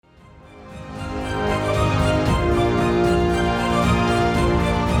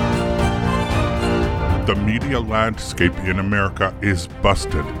The media landscape in America is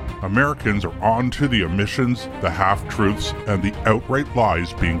busted. Americans are on to the omissions, the half-truths, and the outright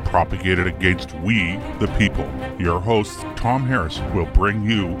lies being propagated against we, the people. Your host, Tom Harris, will bring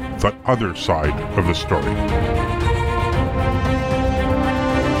you the other side of the story.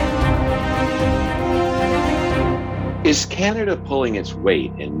 Is Canada pulling its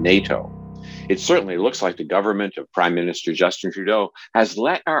weight in NATO? It certainly looks like the government of Prime Minister Justin Trudeau has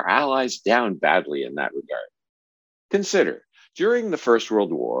let our allies down badly in that regard. Consider, during the First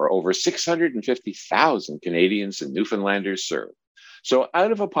World War, over 650,000 Canadians and Newfoundlanders served. So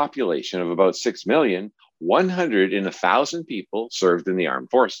out of a population of about 6 million, 100 in 1,000 people served in the armed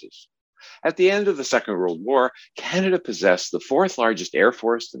forces. At the end of the Second World War, Canada possessed the fourth largest air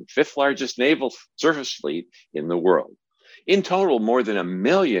force and fifth largest naval surface fleet in the world. In total, more than 1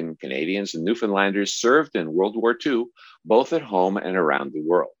 million Canadians and Newfoundlanders served in World War II, both at home and around the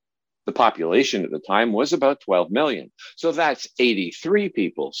world. The population at the time was about 12 million, so that's 83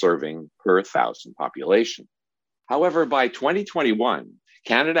 people serving per 1,000 population. However, by 2021,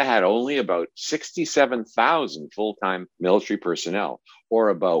 Canada had only about 67,000 full-time military personnel, or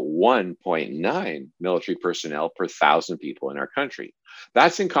about 1.9 military personnel per 1,000 people in our country.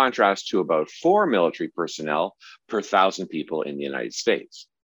 That's in contrast to about 4 military personnel per 1,000 people in the United States.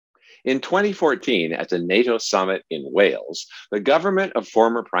 In 2014, at the NATO summit in Wales, the government of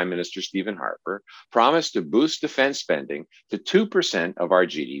former Prime Minister Stephen Harper promised to boost defense spending to 2% of our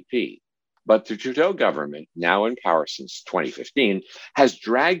GDP. But the Trudeau government, now in power since 2015, has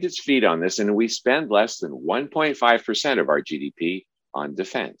dragged its feet on this, and we spend less than 1.5% of our GDP on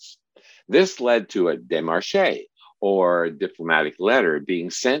defense. This led to a démarche, or diplomatic letter,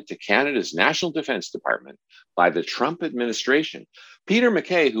 being sent to Canada's National Defense Department by the Trump administration. Peter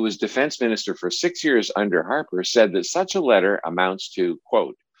MacKay, who was defense minister for 6 years under Harper, said that such a letter amounts to,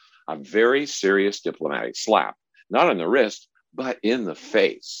 quote, a very serious diplomatic slap, not on the wrist, but in the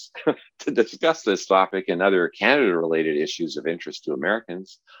face. To discuss this topic and other Canada-related issues of interest to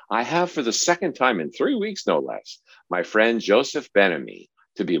Americans, I have, for the second time in 3 weeks, no less, my friend Joseph Ben-Ami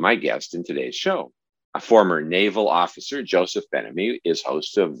to be my guest in today's show. A former naval officer, Joseph Ben-Ami is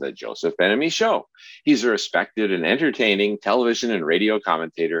host of The Joseph Ben-Ami Show. He's a respected and entertaining television and radio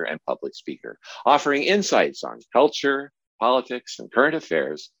commentator and public speaker, offering insights on culture, politics, and current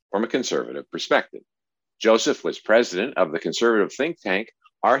affairs from a conservative perspective. Joseph was president of the conservative think tank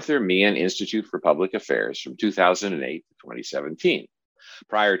Arthur Meehan Institute for Public Affairs from 2008 to 2017.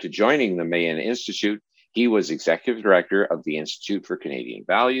 Prior to joining the Meehan Institute, he was executive director of the Institute for Canadian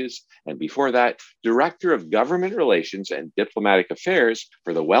Values, and before that, director of government relations and diplomatic affairs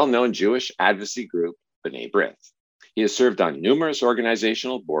for the well-known Jewish advocacy group B'nai B'rith. He has served on numerous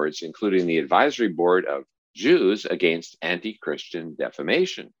organizational boards, including the advisory board of Jews Against Anti-Christian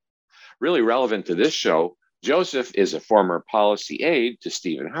Defamation. Really relevant to this show, Joseph is a former policy aide to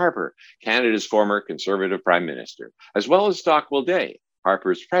Stephen Harper, Canada's former Conservative Prime Minister, as well as Stockwell Day,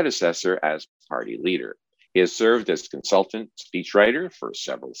 Harper's predecessor as party leader. He has served as consultant speechwriter for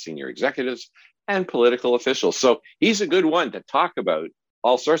several senior executives and political officials. So he's a good one to talk about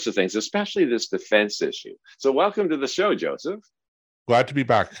all sorts of things, especially this defense issue. So welcome to the show, Joseph. Glad to be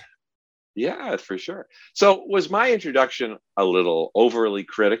back. Yeah, for sure. So was my introduction a little overly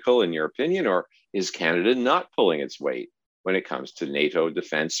critical in your opinion, or is Canada not pulling its weight when it comes to NATO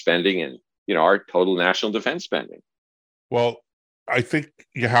defense spending and, our total national defense spending? Well, I think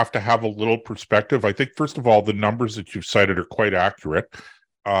you have to have a little perspective. I think, first of all, the numbers that you've cited are quite accurate.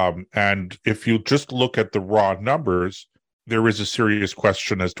 And if you just look at the raw numbers, there is a serious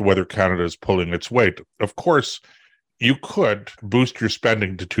question as to whether Canada is pulling its weight. Of course, you could boost your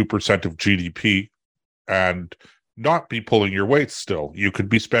spending to 2% of GDP and not be pulling your weight still. You could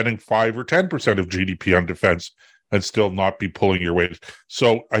be spending 5 or 10% of GDP on defense and still not be pulling your weight.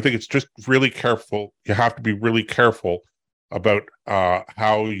 So I think it's just really careful. You have to be really careful about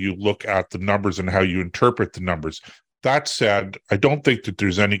how you look at the numbers and how you interpret the numbers. That said, I don't think that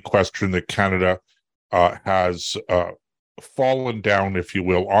there's any question that Canada has fallen down, if you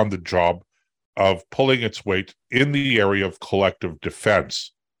will, on the job of pulling its weight in the area of collective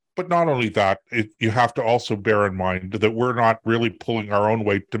defense. But not only that, you have to also bear in mind that we're not really pulling our own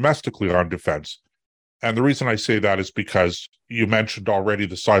weight domestically on defense. And the reason I say that is because you mentioned already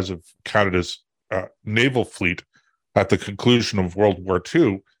the size of Canada's naval fleet at the conclusion of World War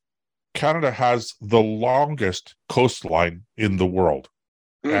II. Canada has the longest coastline in the world.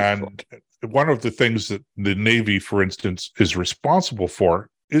 And one of the things that the Navy, for instance, is responsible for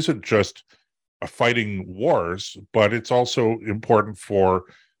isn't just fighting wars, but it's also important for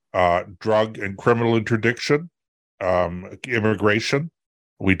drug and criminal interdiction, immigration.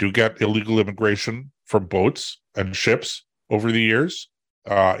 We do get illegal immigration from boats and ships over the years.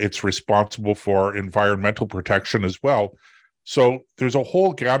 It's responsible for environmental protection as well. So there's a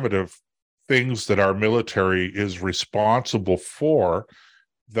whole gamut of things that our military is responsible for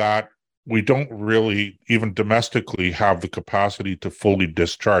that we don't really, even domestically, have the capacity to fully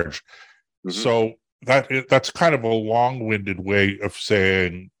discharge. Mm-hmm. So that's kind of a long-winded way of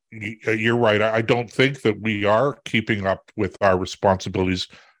saying, you're right. I don't think that we are keeping up with our responsibilities,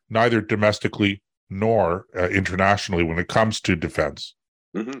 neither domestically nor internationally, when it comes to defense.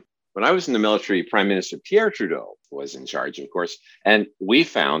 Mm-hmm. When I was in the military, Prime Minister Pierre Trudeau was in charge, of course, and we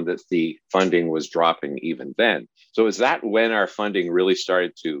found that the funding was dropping even then. So is that when our funding really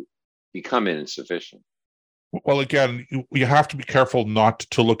started to become insufficient? Well, again, you have to be careful not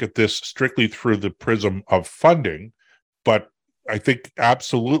to look at this strictly through the prism of funding, but I think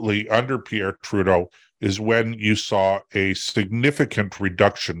absolutely under Pierre Trudeau is when you saw a significant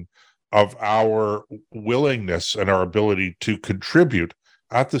reduction of our willingness and our ability to contribute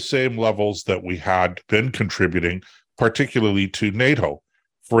at the same levels that we had been contributing, particularly to NATO.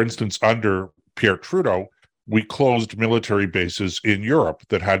 For instance, under Pierre Trudeau, we closed military bases in Europe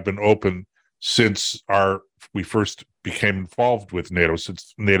that had been open since we first became involved with NATO,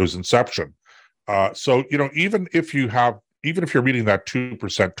 since NATO's inception. So, even if you're meeting that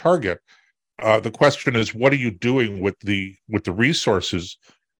 2% target, the question is, what are you doing with the resources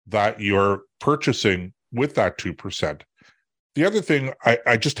that you're purchasing with that 2%? The other thing,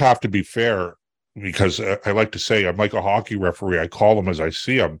 I just have to be fair, because I like to say I'm like a hockey referee. I call them as I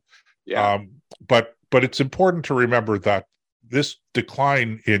see them. Yeah. But it's important to remember that this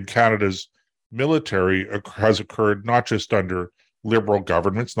decline in Canada's military has occurred not just under Liberal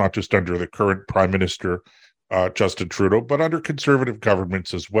governments, not just under the current Prime Minister, Justin Trudeau, but under Conservative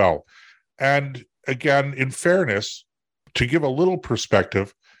governments as well. And again, in fairness, to give a little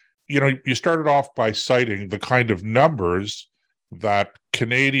perspective, you started off by citing the kind of numbers that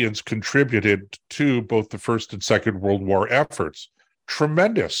Canadians contributed to both the First and Second World War efforts.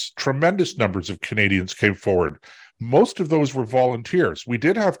 Tremendous numbers of Canadians came forward. Most of those were volunteers. We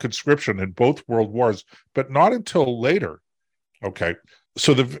did have conscription in both world wars, but not until later. Okay.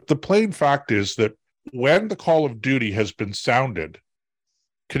 So the plain fact is that when the call of duty has been sounded,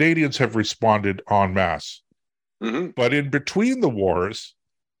 Canadians have responded en masse. Mm-hmm. But in between the wars,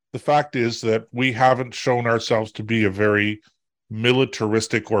 the fact is that we haven't shown ourselves to be a very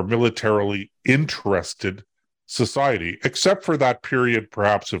militaristic or militarily interested society, except for that period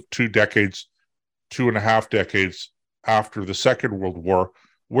perhaps of 2.5 decades after the Second World War,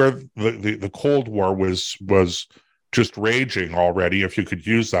 where the Cold War was just raging already, if you could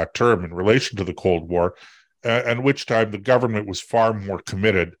use that term in relation to the Cold War, and which time the government was far more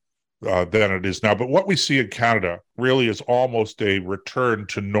committed than it is now. But what we see in Canada really is almost a return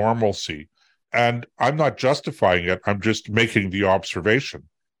to normalcy. And I'm not justifying it. I'm just making the observation.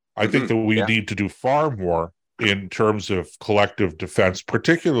 I think that we need to do far more in terms of collective defense,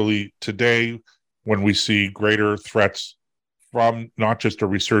 particularly today when we see greater threats from not just a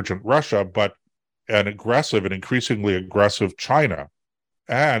resurgent Russia, but an increasingly aggressive China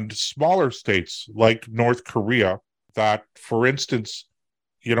and smaller states like North Korea that, for instance,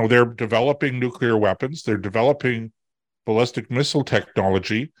 they're developing nuclear weapons, they're developing ballistic missile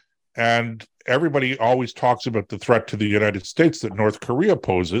technology, and everybody always talks about the threat to the United States that North Korea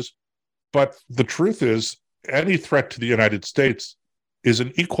poses. But the truth is, any threat to the United States is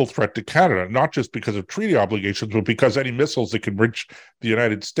an equal threat to Canada, not just because of treaty obligations, but because any missiles that can reach the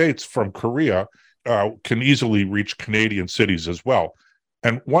United States from Korea can easily reach Canadian cities as well.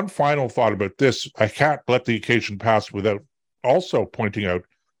 And one final thought about this, I can't let the occasion pass without also pointing out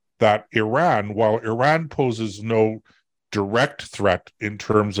that Iran, while Iran poses no direct threat in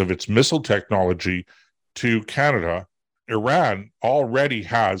terms of its missile technology to Canada, Iran already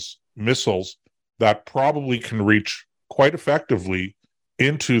has missiles that probably can reach quite effectively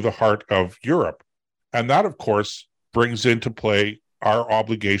into the heart of Europe. And that, of course, brings into play our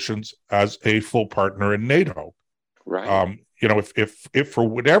obligations as a full partner in NATO. Right. If for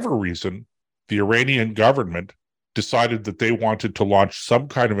whatever reason the Iranian government decided that they wanted to launch some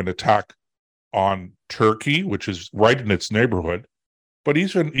kind of an attack on Turkey, which is right in its neighborhood, but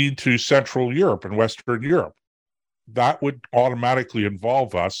even into Central Europe and Western Europe, that would automatically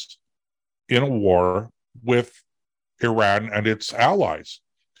involve us in a war with Iran and its allies.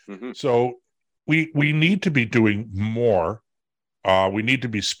 Mm-hmm. So we need to be doing more. We need to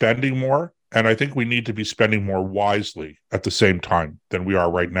be spending more. And I think we need to be spending more wisely at the same time than we are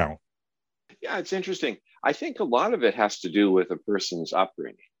right now. Yeah, it's interesting. I think a lot of it has to do with a person's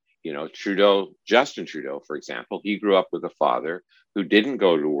upbringing. Justin Trudeau, for example, he grew up with a father who didn't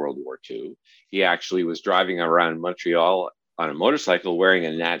go to World War II. He actually was driving around Montreal on a motorcycle wearing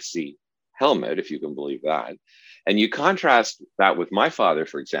a Nazi helmet, if you can believe that. And you contrast that with my father,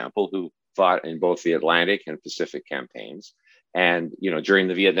 for example, who fought in both the Atlantic and Pacific campaigns. And, during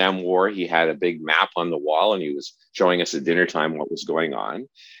the Vietnam War, he had a big map on the wall and he was showing us at dinner time what was going on.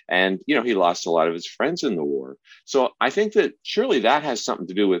 And, he lost a lot of his friends in the war. So I think that surely that has something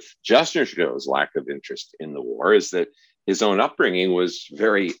to do with Justin Trudeau's lack of interest in the war, is that his own upbringing was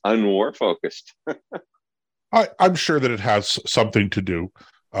very unwar focused. I'm sure that it has something to do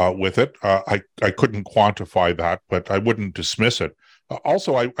with it. I couldn't quantify that, but I wouldn't dismiss it.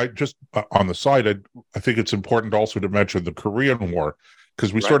 Also, I just on the side, I think it's important also to mention the Korean War,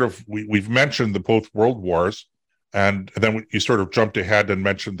 because we've mentioned the both world wars, and then you sort of jumped ahead and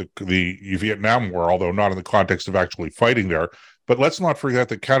mentioned the Vietnam War, although not in the context of actually fighting there. But let's not forget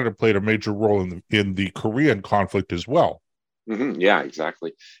that Canada played a major role in the Korean conflict as well. Mm-hmm. Yeah,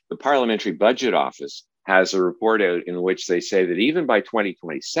 exactly. The Parliamentary Budget Office has a report out in which they say that even by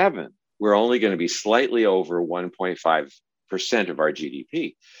 2027, we're only going to be slightly over 1.5% of our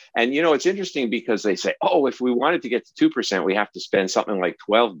GDP. And, it's interesting because they say, if we wanted to get to 2%, we have to spend something like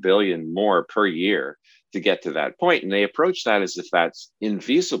 12 billion more per year to get to that point. And they approach that as if that's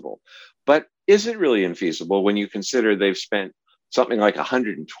infeasible. But is it really infeasible when you consider they've spent something like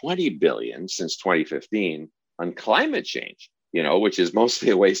 120 billion since 2015 on climate change, which is mostly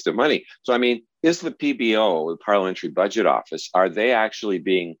a waste of money. So, is the PBO, the Parliamentary Budget Office, are they actually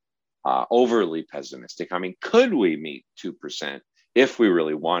being overly pessimistic? Could we meet 2% if we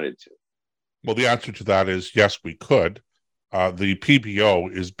really wanted to? Well, the answer to that is yes, we could. The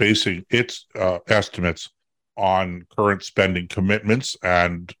PBO is basing its estimates on current spending commitments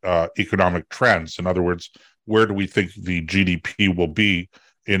and economic trends. In other words, where do we think the GDP will be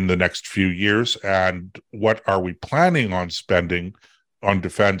in the next few years, and what are we planning on spending on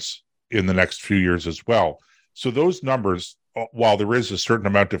defense in the next few years as well? So those numbers, while there is a certain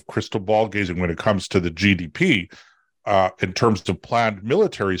amount of crystal ball gazing when it comes to the GDP, in terms of planned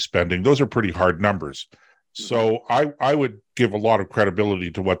military spending, those are pretty hard numbers. So I would give a lot of credibility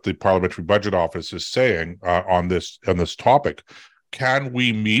to what the Parliamentary Budget Office is saying on this topic. Can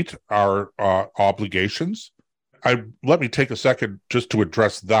we meet our obligations? Let me take a second just to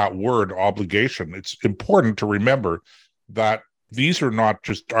address that word, obligation. It's important to remember that these are not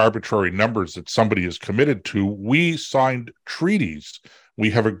just arbitrary numbers that somebody is committed to. We signed treaties. We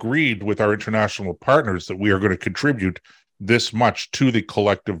have agreed with our international partners that we are going to contribute this much to the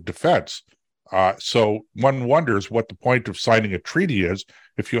collective defense. So one wonders what the point of signing a treaty is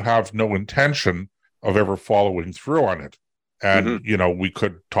if you have no intention of ever following through on it. And, we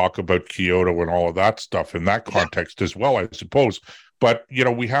could talk about Kyoto and all of that stuff in that context as well, I suppose. But,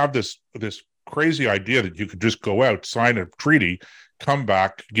 we have this crazy idea that you could just go out, sign a treaty, come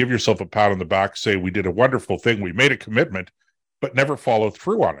back, give yourself a pat on the back, say we did a wonderful thing, we made a commitment, but never follow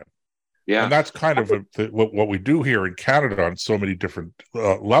through on it. Yeah. And that's kind of what we do here in Canada on so many different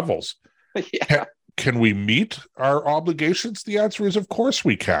levels. Yeah. Can we meet our obligations? The answer is, of course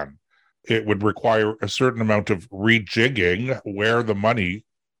we can. It would require a certain amount of rejigging where the money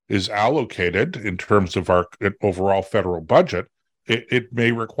is allocated in terms of our overall federal budget. It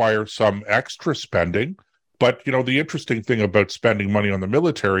may require some extra spending, but the interesting thing about spending money on the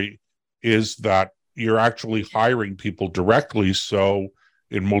military is that you're actually hiring people directly. So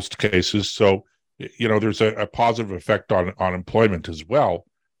in most cases, there's a positive effect on employment as well,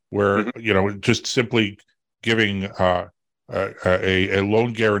 where just simply giving a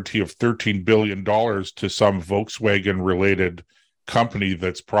loan guarantee of $13 billion to some Volkswagen-related company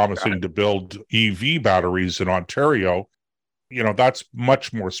that's promising to build EV batteries in Ontario, that's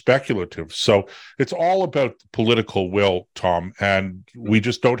much more speculative. So it's all about the political will, Tom, and we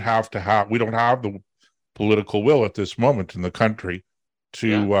just don't have the political will at this moment in the country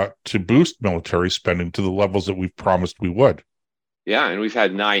to boost military spending to the levels that we've promised we would. Yeah, and we've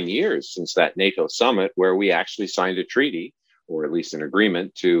had 9 years since that NATO summit where we actually signed a treaty, or at least an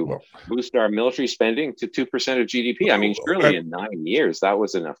agreement, to boost our military spending to 2% of GDP. Surely in 9 years, that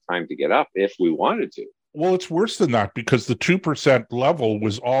was enough time to get up if we wanted to. Well, it's worse than that, because the 2% level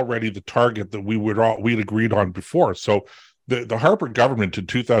was already the target that we'd agreed on before. So the Harper government in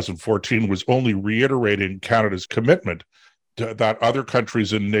 2014 was only reiterating Canada's commitment that other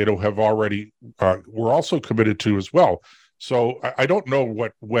countries in NATO have already were also committed to as well. So I don't know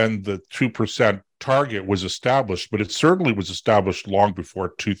when the 2% target was established, but it certainly was established long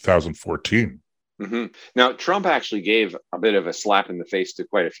before 2014. Mm-hmm. Now, Trump actually gave a bit of a slap in the face to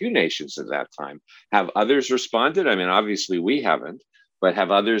quite a few nations at that time. Have others responded? Obviously we haven't, But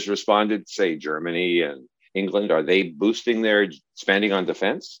have others responded, say Germany and England? Are they boosting their spending on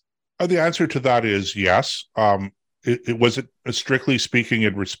defense? The answer to that is yes. It wasn't strictly speaking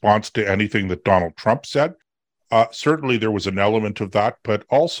in response to anything that Donald Trump said. Certainly there was an element of that, but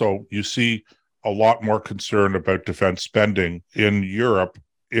also you see a lot more concern about defense spending in Europe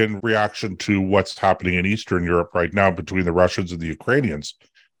in reaction to what's happening in Eastern Europe right now between the Russians and the Ukrainians.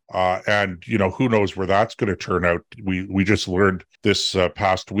 And who knows where that's going to turn out. We just learned this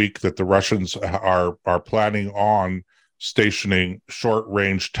past week that the Russians are planning on stationing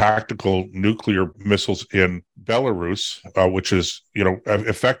short-range tactical nuclear missiles in Belarus, which is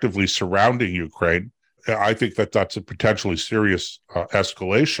effectively surrounding Ukraine. I think that that's a potentially serious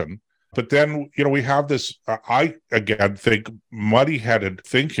escalation. But then we have this. I again think muddy-headed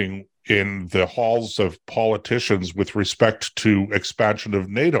thinking in the halls of politicians with respect to expansion of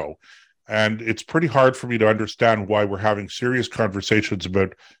NATO. And it's pretty hard for me to understand why we're having serious conversations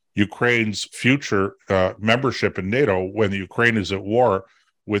about Ukraine's future membership in NATO when the Ukraine is at war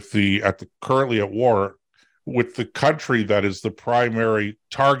currently at war with the country that is the primary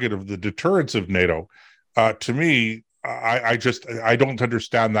target of the deterrence of NATO. To me, I don't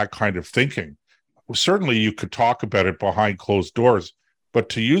understand that kind of thinking. Certainly you could talk about it behind closed doors, but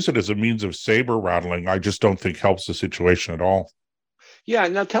to use it as a means of saber rattling, I just don't think helps the situation at all. Yeah.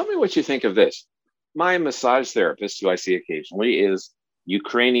 Now tell me what you think of this. My massage therapist, who I see occasionally, is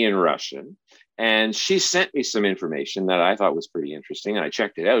Ukrainian Russian. And she sent me some information that I thought was pretty interesting. And I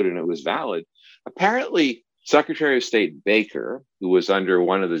checked it out and it was valid. Apparently, Secretary of State Baker, who was under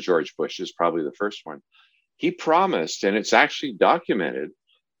one of the George Bushes, probably the first one, he promised, and it's actually documented,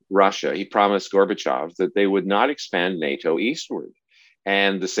 he promised Gorbachev that they would not expand NATO eastward.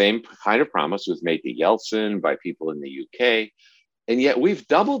 And the same kind of promise was made to Yeltsin by people in the UK. And yet we've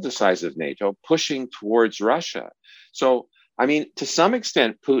doubled the size of NATO, pushing towards Russia. So, I mean, to some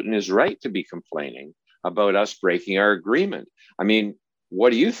extent, Putin is right to be complaining about us breaking our agreement. I mean, what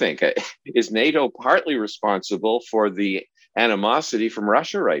do you think? Is NATO partly responsible for the animosity from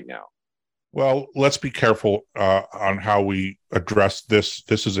Russia right now? Well, let's be careful on how we address this.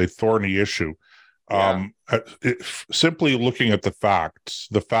 This is a thorny issue. Yeah. Simply looking at the facts,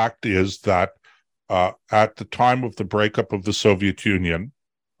 the fact is that at the time of the breakup of the Soviet Union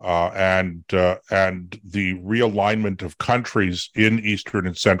and the realignment of countries in Eastern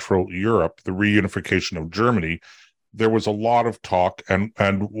and Central Europe, the reunification of Germany, there was a lot of talk, and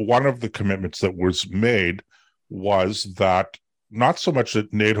one of the commitments that was made was that not so much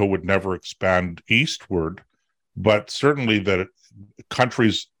that NATO would never expand eastward, but certainly that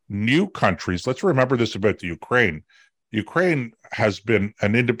new countries, let's remember this about the Ukraine. Ukraine has been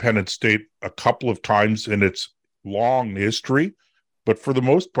an independent state a couple of times in its long history, but for the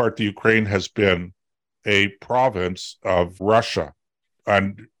most part, the Ukraine has been a province of Russia.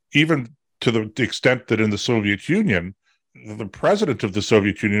 And even to the extent that in the Soviet Union, the president of the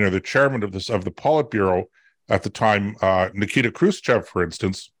Soviet Union or the chairman of the Politburo at the time, Nikita Khrushchev, for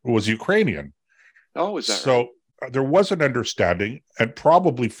instance, was Ukrainian. Oh, is that so? Right? There was an understanding and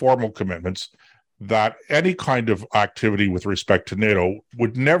probably formal commitments that any kind of activity with respect to NATO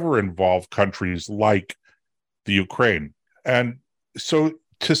would never involve countries like the Ukraine. And so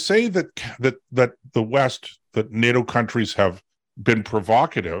to say that the West, that NATO countries have been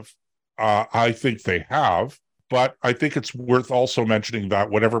provocative, I think they have. But I think it's worth also mentioning that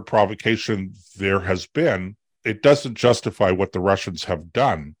whatever provocation there has been, it doesn't justify what the Russians have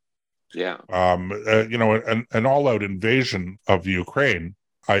done. Yeah. An all-out invasion of the Ukraine,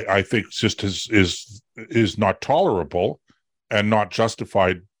 I think just is not tolerable and not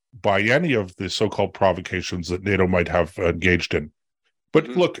justified by any of the so-called provocations that NATO might have engaged in. But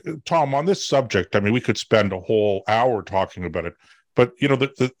look, Tom, on this subject, I mean, we could spend a whole hour talking about it. But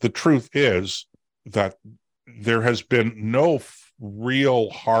the truth is that there has been no real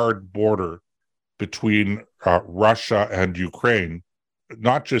hard border between Russia and Ukraine,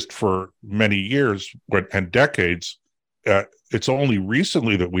 not just for many years and decades. It's only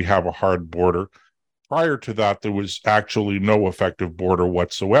recently that we have a hard border. Prior to that, there was actually no effective border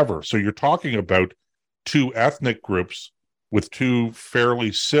whatsoever. So you're talking about two ethnic groups with two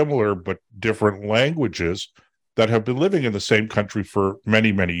fairly similar but different languages that have been living in the same country for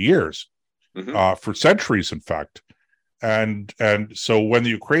many, many years, for centuries, in fact. And so when the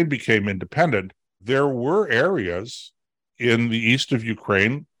Ukraine became independent, there were areas in the east of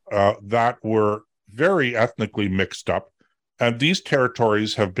Ukraine that were very ethnically mixed up. And these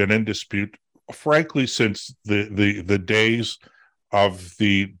territories have been in dispute, frankly, since the days of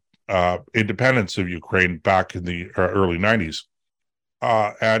the independence of Ukraine back in the early 90s.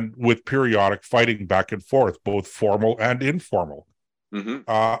 And with periodic fighting back and forth, both formal and informal.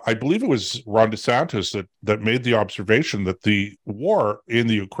 I believe it was Ron DeSantis that made the observation that the war in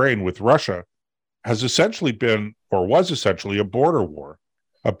the Ukraine with Russia has essentially been, or was essentially, a border war,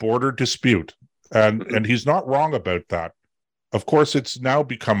 a border dispute. And he's not wrong about that. Of course, it's now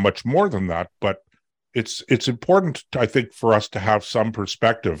become much more than that, but it's important, I think, for us to have some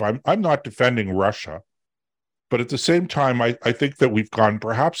perspective. I'm not defending Russia, but at the same time, I think that we've gone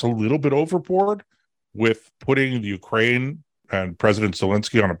perhaps a little bit overboard with putting the Ukraine and President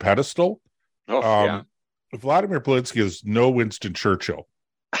Zelensky on a pedestal. Vladimir Zelensky is no Winston Churchill.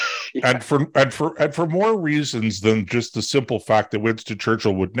 And for more reasons than just the simple fact that Winston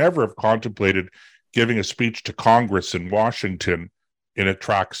Churchill would never have contemplated giving a speech to Congress in Washington in a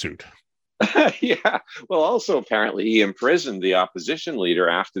tracksuit. Yeah. Well, also apparently he imprisoned the opposition leader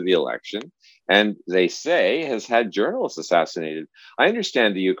after the election, and they say has had journalists assassinated. I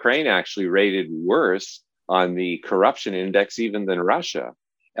understand the Ukraine actually rated worse on the corruption index even than Russia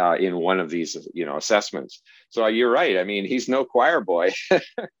in one of these, assessments. So you're right. I mean, he's no choir boy.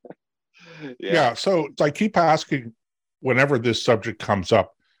 Yeah. So I keep asking whenever this subject comes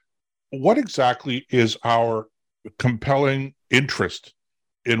up, what exactly is our compelling interest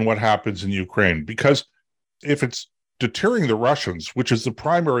in what happens in Ukraine? Because if it's deterring the Russians, which is the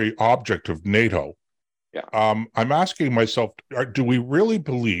primary object of NATO, I'm asking myself, do we really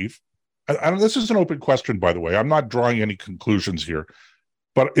believe, and this is an open question, by the way, I'm not drawing any conclusions here,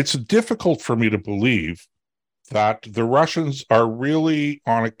 but it's difficult for me to believe that the Russians are really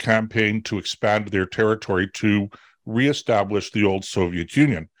on a campaign to expand their territory to reestablish the old Soviet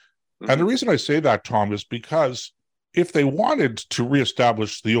Union. And the reason I say that, Tom, is because if they wanted to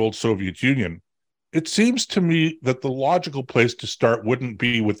reestablish the old Soviet Union, it seems to me that the logical place to start wouldn't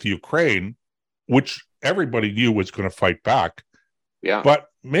be with the Ukraine, which everybody knew was going to fight back. Yeah. But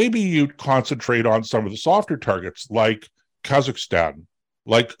maybe you'd concentrate on some of the softer targets like Kazakhstan,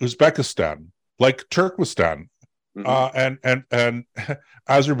 like Uzbekistan, like Turkmenistan, and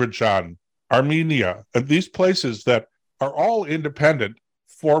Azerbaijan, Armenia, and these places that are all independent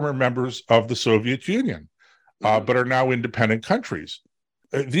former members of the Soviet Union, but are now independent countries.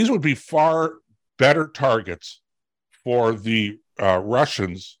 These would be far better targets for the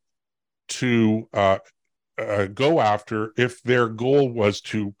Russians to go after if their goal was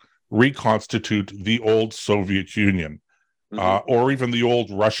to reconstitute the old Soviet Union or even the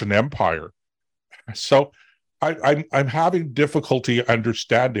old Russian Empire. So I'm having difficulty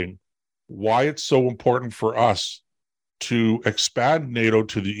understanding why it's so important for us to expand NATO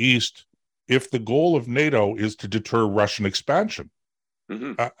to the east if the goal of NATO is to deter Russian expansion.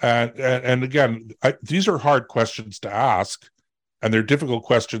 And again, these are hard questions to ask, and they're difficult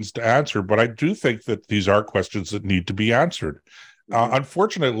questions to answer, but I do think that these are questions that need to be answered.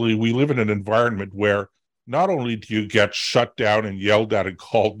 Unfortunately, we live in an environment where not only do you get shut down and yelled at and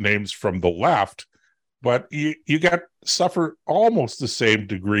called names from the left, but you suffer almost the same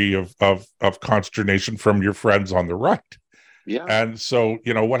degree of consternation from your friends on the right. Yeah. And so,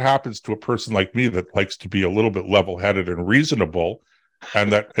 what happens to a person like me that likes to be a little bit level-headed and reasonable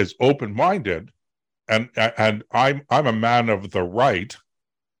and that is open-minded, and I'm a man of the right,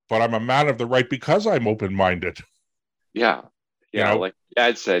 but I'm a man of the right because I'm open-minded. Yeah. Like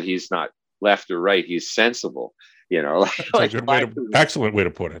Dad said, he's not left or right, he's sensible. Excellent way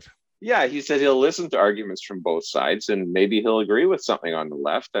to put it. Yeah, he said he'll listen to arguments from both sides and maybe he'll agree with something on the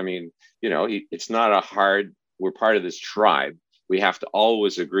left. I mean, it's not we're part of this tribe. We have to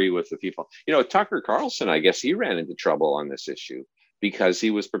always agree with the people. Tucker Carlson, I guess he ran into trouble on this issue because he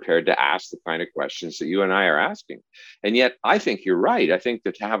was prepared to ask the kind of questions that you and I are asking. And yet, I think you're right. I think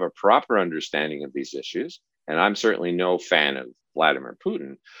that to have a proper understanding of these issues, and I'm certainly no fan of Vladimir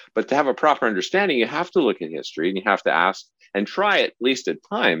Putin, but to have a proper understanding, you have to look at history and you have to ask and try, at least at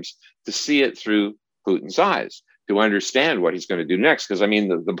times, to see it through Putin's eyes, to understand what he's going to do next. Because, I mean,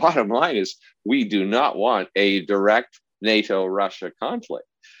 the bottom line is we do not want a direct NATO-Russia conflict.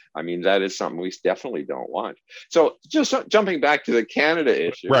 I mean, that is something we definitely don't want. So just jumping back to the Canada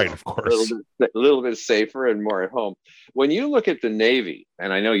issue, right, of course, a little bit safer and more at home. When you look at the Navy,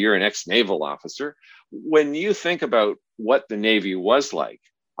 and I know you're an ex-naval officer, when you think about what the Navy was like,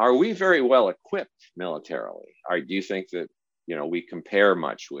 are we very well equipped militarily? Or do you think that, we compare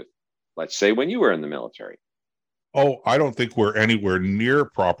much with, let's say, when you were in the military? Oh, I don't think we're anywhere near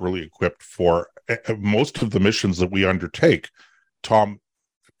properly equipped for most of the missions that we undertake. Tom,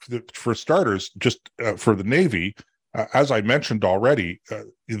 for starters, just for the Navy, as I mentioned already,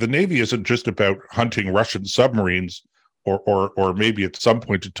 the Navy isn't just about hunting Russian submarines or maybe at some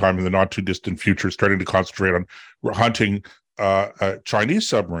point in time in the not too distant future, starting to concentrate on hunting Chinese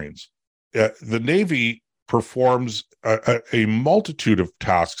submarines. The Navy performs a multitude of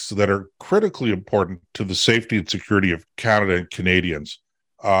tasks that are critically important to the safety and security of Canada and Canadians,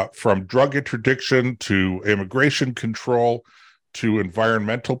 from drug interdiction to immigration control to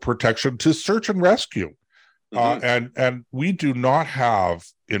environmental protection to search and rescue. And we do not have,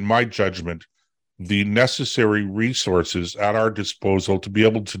 in my judgment, the necessary resources at our disposal to be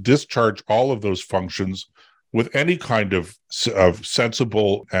able to discharge all of those functions with any kind of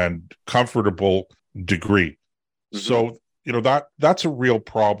sensible and comfortable degree. So, that's a real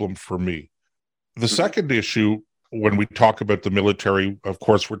problem for me. The second issue, when we talk about the military, of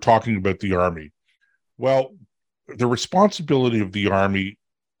course, we're talking about the Army. Well, the responsibility of the Army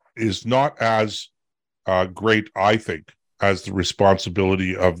is not as great, I think, as the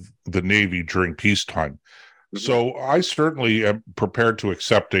responsibility of the Navy during peacetime. So I certainly am prepared to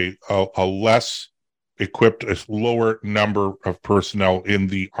accept a less equipped, a lower number of personnel in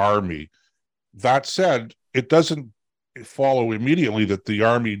the Army. That said, it doesn't follow immediately that the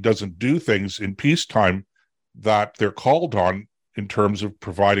Army doesn't do things in peacetime that they're called on in terms of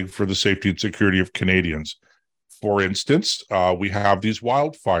providing for the safety and security of Canadians. For instance, we have these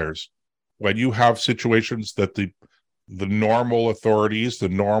wildfires. When you have situations that the normal authorities, the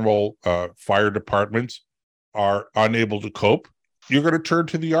normal fire departments are unable to cope, you're going to turn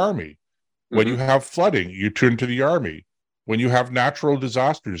to the Army. When you have flooding, you turn to the Army. When you have natural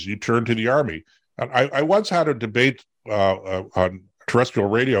disasters, you turn to the Army. And I once had a debate on terrestrial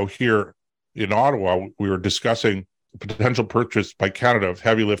radio here in Ottawa. We were discussing potential purchase by Canada of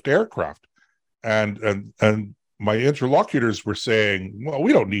heavy lift aircraft. And my interlocutors were saying, well,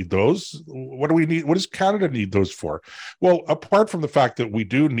 we don't need those. What do we need? What does Canada need those for? Well, apart from the fact that we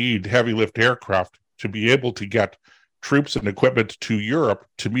do need heavy lift aircraft to be able to get troops and equipment to Europe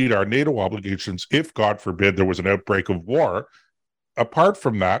to meet our NATO obligations, if, God forbid, there was an outbreak of war. Apart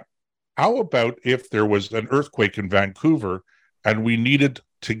from that, how about if there was an earthquake in Vancouver and we needed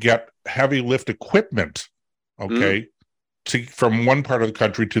to get heavy lift equipment, from one part of the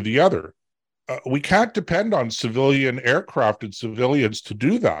country to the other? We can't depend on civilian aircraft and civilians to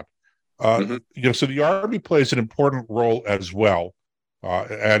do that. So the Army plays an important role as well.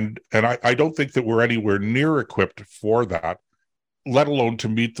 And I don't think that we're anywhere near equipped for that, let alone to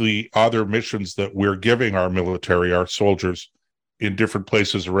meet the other missions that we're giving our military, our soldiers in different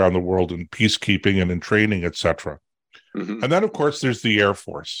places around the world in peacekeeping and in training, etc. And then, of course, there's the Air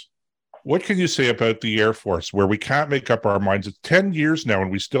Force. What can you say about the Air Force, where we can't make up our minds? It's 10 years now, and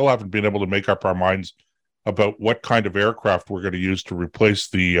we still haven't been able to make up our minds about what kind of aircraft we're going to use to replace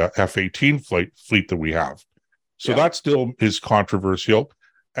the F-18 fleet that we have. So that still is controversial.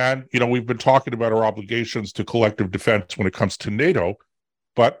 And, we've been talking about our obligations to collective defense when it comes to NATO,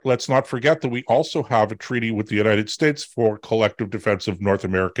 but let's not forget that we also have a treaty with the United States for collective defense of North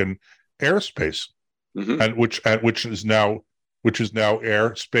American airspace, and which is now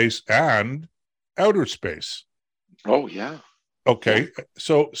airspace and outer space. Oh, yeah. Okay.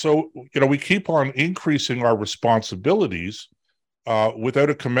 So we keep on increasing our responsibilities without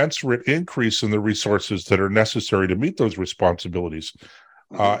a commensurate increase in the resources that are necessary to meet those responsibilities.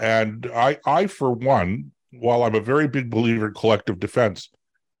 And I, for one, while I'm a very big believer in collective defense,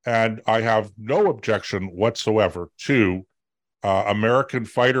 and I have no objection whatsoever to American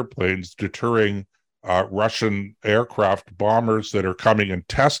fighter planes deterring Russian aircraft bombers that are coming and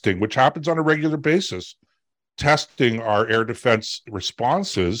testing, which happens on a regular basis, testing our air defense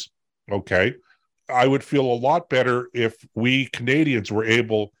responses, I would feel a lot better if we Canadians were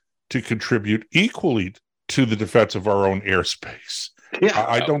able to contribute equally to the defense of our own airspace.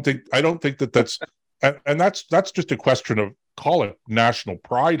 I don't think that's and that's just a question of, call it national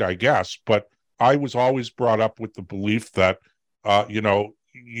pride, I guess. But I was always brought up with the belief that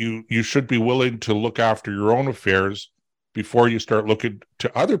you should be willing to look after your own affairs before you start looking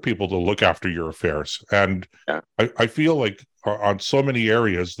to other people to look after your affairs. And I feel like on so many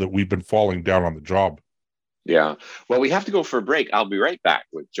areas that we've been falling down on the job. Yeah. Well, we have to go for a break. I'll be right back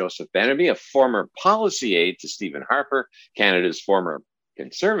with Joseph Benamy, a former policy aide to Stephen Harper, Canada's former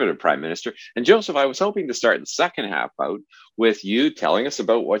Conservative Prime Minister. And Joseph, I was hoping to start the second half out with you telling us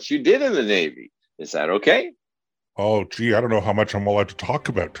about what you did in the Navy. Is that okay? Oh, gee, I don't know how much I'm allowed to talk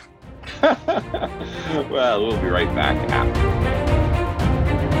about. Well, we'll be right back after.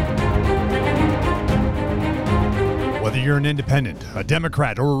 Whether you're an independent, a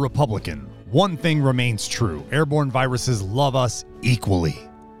Democrat, or a Republican, one thing remains true. Airborne viruses love us equally.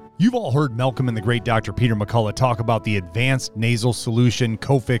 You've all heard Malcolm and the great Dr. Peter McCullough talk about the advanced nasal solution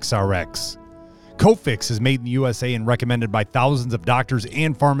Cofix RX. Cofix is made in the USA and recommended by thousands of doctors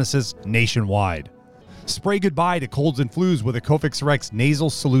and pharmacists nationwide. Spray goodbye to colds and flus with a Cofix RX Nasal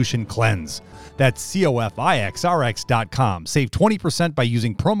Solution Cleanse. That's COFIXRX.com. Save 20% by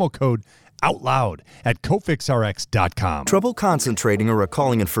using promo code OUTLOUD at CofixRx.com. Trouble concentrating or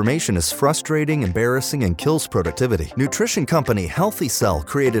recalling information is frustrating, embarrassing, and kills productivity. Nutrition company Healthy Cell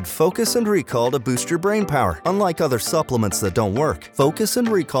created Focus and Recall to boost your brain power. Unlike other supplements that don't work, Focus and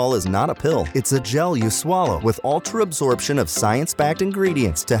Recall is not a pill. It's a gel you swallow with ultra-absorption of science-backed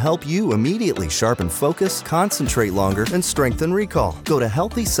ingredients to help you immediately sharpen focus, concentrate longer, and strengthen recall. Go to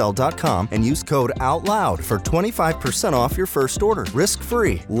healthycell.com and use code OUTLOUD for 25% off your first order.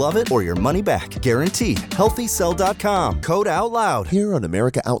 Risk-free. Love it or your money back. Guaranteed. Healthycell.com. Code OUTLOUD. Here on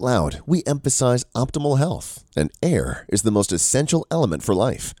America Out Loud, we emphasize optimal health, and air is the most essential element for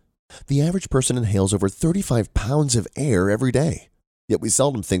life. The average person inhales over 35 pounds of air every day, yet we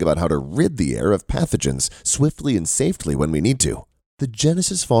seldom think about how to rid the air of pathogens swiftly and safely when we need to. The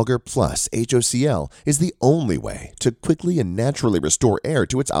Genesis Fogger Plus HOCl is the only way to quickly and naturally restore air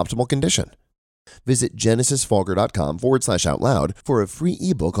to its optimal condition. Visit genesisfogger.com/outloud for a free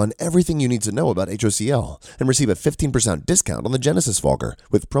ebook on everything you need to know about HOCl and receive a 15% discount on the Genesis Fogger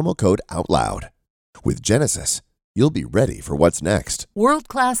with promo code OUTLOUD. With Genesis, you'll be ready for what's next.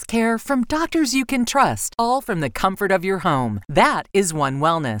 World-class care from doctors you can trust, all from the comfort of your home. That is One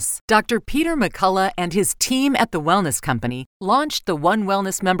Wellness. Dr. Peter McCullough and his team at The Wellness Company launched the One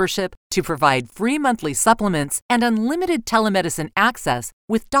Wellness membership to provide free monthly supplements and unlimited telemedicine access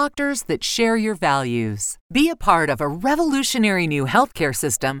with doctors that share your values. Be a part of a revolutionary new healthcare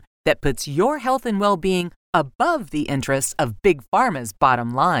system that puts your health and well-being above the interests of Big Pharma's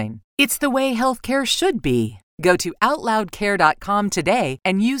bottom line. It's the way healthcare should be. Go to OutLoudCare.com today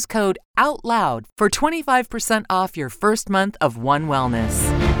and use code OUTLOUD for 25% off your first month of One Wellness.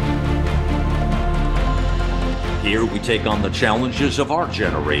 Here we take on the challenges of our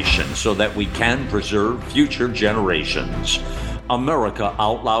generation so that we can preserve future generations.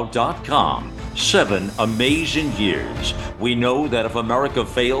 AmericaOutloud.com. 7 amazing years. We know that if America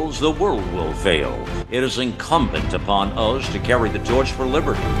fails, the world will fail. It is incumbent upon us to carry the torch for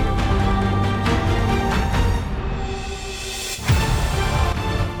liberty.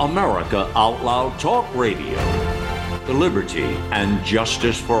 America Out Loud Talk Radio. Liberty and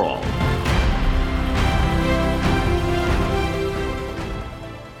justice for all.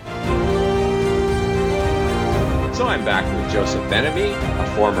 So I'm back with Joseph Benamy, a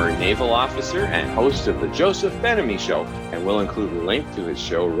former naval officer and host of the Joseph Benamy Show. And we'll include a link to his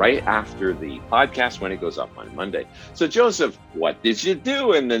show right after the podcast when it goes up on Monday. So Joseph, what did you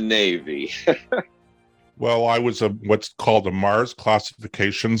do in the Navy? Well, I was what's called a MARS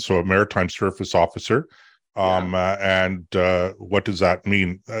classification, so a maritime surface officer. And what does that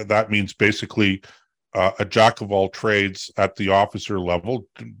mean? That means basically a jack of all trades at the officer level.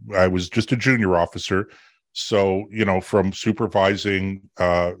 I was just a junior officer. So, from supervising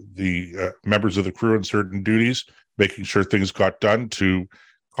the members of the crew in certain duties, making sure things got done, to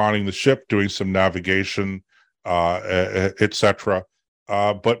conning the ship, doing some navigation, etc.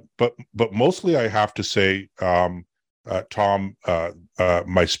 But mostly, I have to say, Tom, my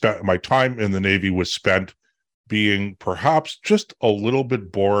time in the Navy was spent being perhaps just a little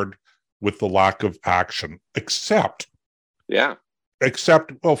bit bored with the lack of action, except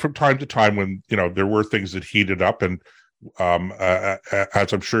from time to time when there were things that heated up, and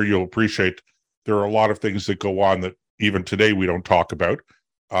as I'm sure you'll appreciate, there are a lot of things that go on that even today we don't talk about.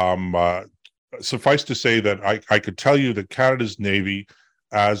 Suffice to say that I could tell you that Canada's Navy,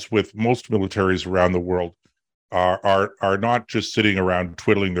 as with most militaries around the world, are not just sitting around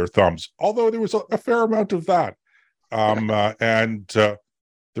twiddling their thumbs, although there was a fair amount of that.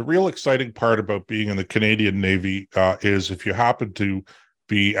 The real exciting part about being in the Canadian Navy is if you happen to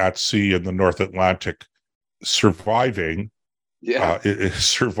be at sea in the North Atlantic, surviving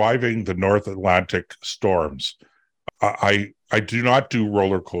the North Atlantic storms. I do not do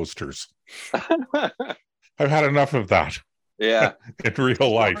roller coasters. I've had enough of that. Yeah. In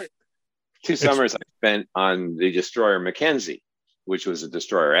real life. Two summers I spent on the destroyer Mackenzie, which was a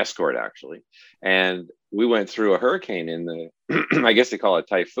destroyer escort, actually. And we went through a hurricane in the, I guess they call it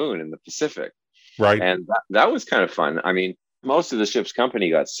typhoon, in the Pacific. Right. And that was kind of fun. I mean, most of the ship's company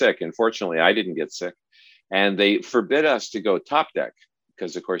got sick. And fortunately, I didn't get sick. And they forbid us to go top deck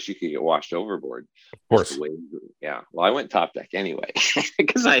because, of course, you could get washed overboard. Of course. Yeah. Well, I went top deck anyway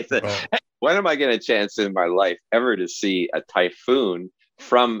because I thought, hey, when am I getting a chance in my life ever to see a typhoon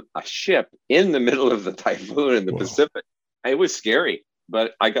from a ship in the middle of the typhoon in the Pacific? It was scary,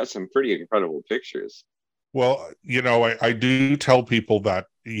 but I got some pretty incredible pictures. Well, I do tell people that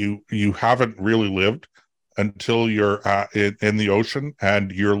you haven't really lived until you're in the ocean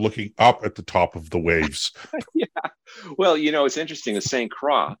and you're looking up at the top of the waves. Yeah. Well, it's interesting. The St.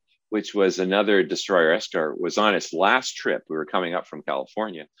 Croix, which was another destroyer escort, was on its last trip. We were coming up from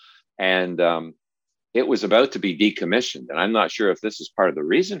California, and it was about to be decommissioned. And I'm not sure if this is part of the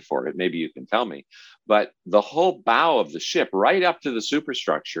reason for it. Maybe you can tell me. But the whole bow of the ship, right up to the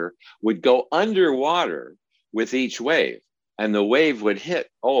superstructure, would go underwater with each wave. And the wave would hit,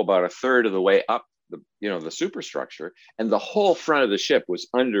 about a third of the way up the superstructure. And the whole front of the ship was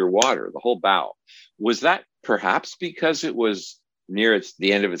underwater, the whole bow. Was that perhaps because it was near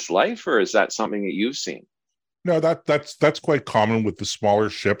the end of its life, or is that something that you've seen? No, that's quite common with the smaller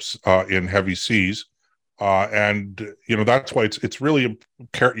ships in heavy seas. And that's why it's really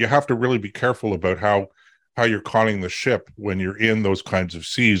you have to really be careful about how you're conning the ship when you're in those kinds of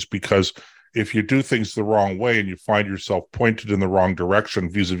seas, because if you do things the wrong way and you find yourself pointed in the wrong direction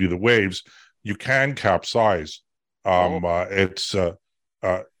vis-a-vis the waves, you can capsize. It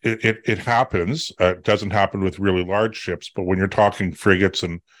happens. It doesn't happen with really large ships, but when you're talking frigates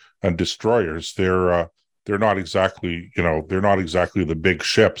and destroyers, they're not exactly the big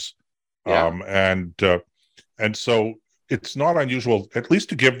ships. Yeah. And so it's not unusual, at least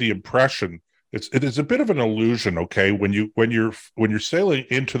to give the impression. It is a bit of an illusion, okay, when you're sailing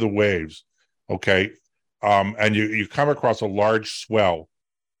into the waves, okay, and you come across a large swell,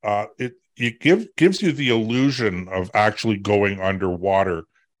 it gives you the illusion of actually going underwater,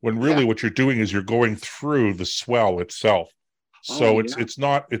 when really what you're doing is you're going through the swell itself. So it's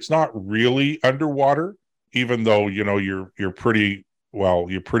not really underwater, even though you're pretty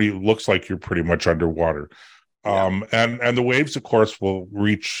looks like you're pretty much underwater. And the waves, of course, will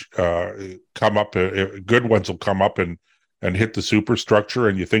come up. Good ones will come up and hit the superstructure,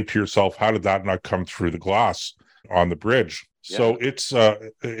 and you think to yourself, how did that not come through the glass on the bridge? Yeah. So it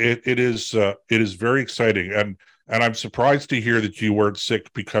is very exciting, and I'm surprised to hear that you weren't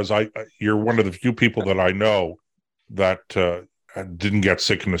sick, because you're one of the few people that I know that didn't get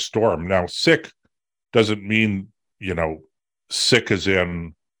sick in a storm. Now, sick doesn't mean sick as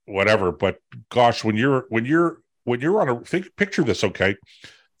in whatever, but gosh, when you're on picture this, okay,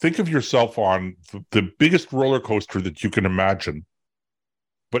 think of yourself on the biggest roller coaster that you can imagine,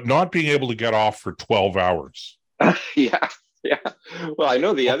 but not being able to get off for 12 hours. Yeah. Well, I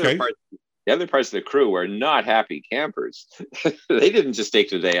know the other parts of the crew were not happy campers. They didn't just take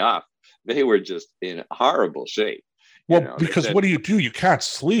the day off. They were just in horrible shape. Well, because what do? You can't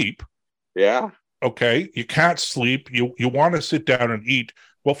sleep. Yeah. Okay. You can't sleep. You want to sit down and eat.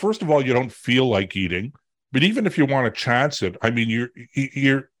 Well, first of all, you don't feel like eating. But even if you want to chance it, I mean, you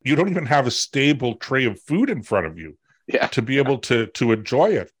don't even have a stable tray of food in front of you to be able to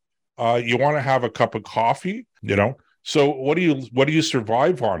enjoy it. You want to have a cup of coffee, So what do you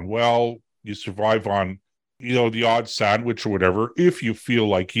survive on? Well, you survive on, the odd sandwich or whatever, if you feel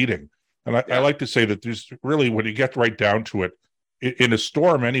like eating. And I like to say that there's really, when you get right down to it, in a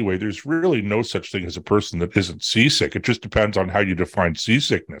storm anyway, there's really no such thing as a person that isn't seasick. It just depends on how you define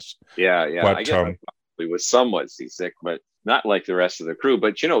seasickness. Yeah. But, I guess I probably was somewhat seasick, but not like the rest of the crew.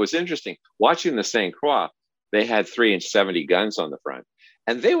 But, it was interesting. Watching the St. Croix, they had 3-70 guns on the front.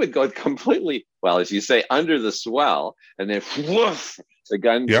 And they would go completely, well, as you say, under the swell, and then whoosh, the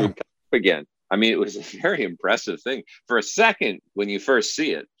guns would come up again. I mean, it was a very impressive thing. For a second, when you first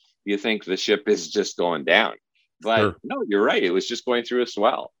see it, you think the ship is just going down. But no, you're right. It was just going through a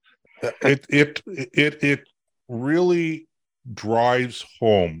swell. It really drives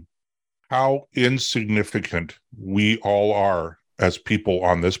home how insignificant we all are as people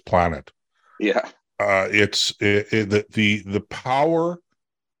on this planet. Yeah. The power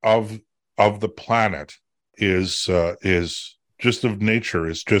of the planet is just of nature,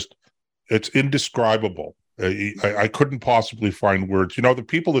 it's indescribable. I couldn't possibly find words. The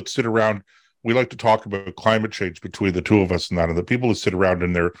people that sit around, we like to talk about climate change between the two of us, and the people that sit around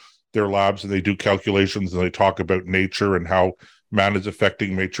in their labs and they do calculations and they talk about nature and how man is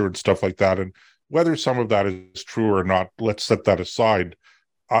affecting nature and stuff like that. And whether some of that is true or not, let's set that aside.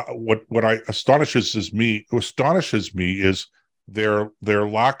 What astonishes me is their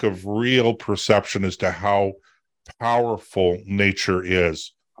lack of real perception as to how powerful nature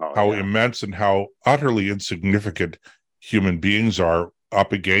is, how immense and how utterly insignificant human beings are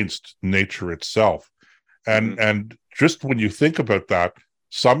up against nature itself. And just when you think about that,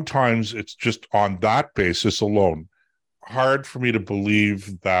 sometimes it's just on that basis alone hard for me to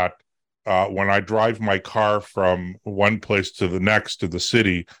believe that when I drive my car from one place to the next to the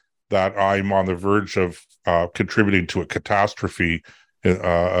city, that I'm on the verge of contributing to a catastrophe,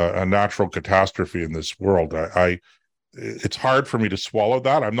 a natural catastrophe in this world. it's hard for me to swallow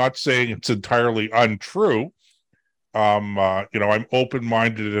that. I'm not saying it's entirely untrue. I'm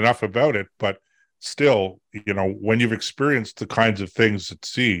open-minded enough about it, but still, when you've experienced the kinds of things at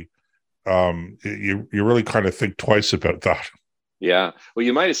sea, you really kind of think twice about that. Yeah. Well,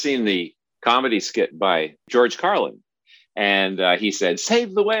 you might have seen the comedy skit by George Carlin. And he said,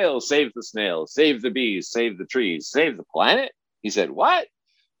 save the whales, save the snails, save the bees, save the trees, save the planet. He said, what?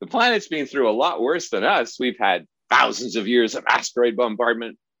 The planet's been through a lot worse than us. We've had thousands of years of asteroid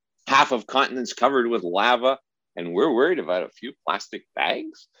bombardment, half of continents covered with lava, and we're worried about a few plastic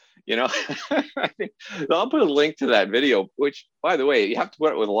bags. I think I'll put a link to that video, which, by the way, you have to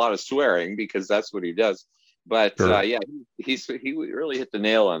put it with a lot of swearing because that's what he does. But sure. He really hit the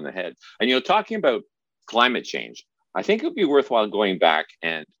nail on the head. And, talking about climate change, I think it would be worthwhile going back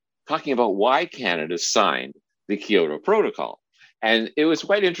and talking about why Canada signed the Kyoto Protocol. And it was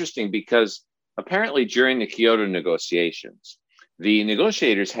quite interesting because apparently during the Kyoto negotiations, the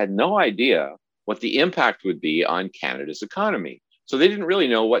negotiators had no idea what the impact would be on Canada's economy. So they didn't really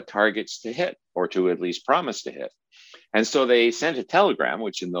know what targets to hit or to at least promise to hit. And so they sent a telegram,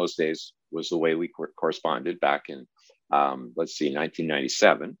 which in those days was the way we corresponded back in,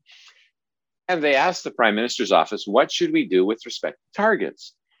 1997. And they asked the Prime Minister's office, what should we do with respect to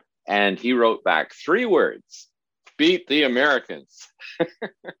targets? And he wrote back 3 words: beat the Americans.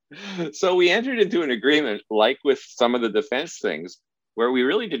 So we entered into an agreement, like with some of the defense things, where we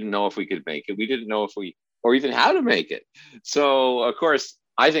really didn't know if we could make it. We didn't know or even how to make it. So, of course,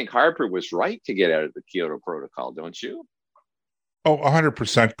 I think Harper was right to get out of the Kyoto Protocol, don't you? Oh,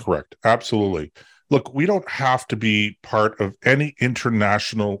 100% correct. Absolutely. Look, we don't have to be part of any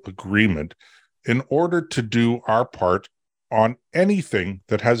international agreement in order to do our part on anything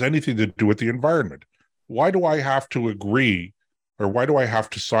that has anything to do with the environment. Why do I have to agree, or why do I have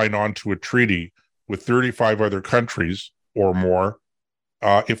to sign on to a treaty with 35 other countries or more?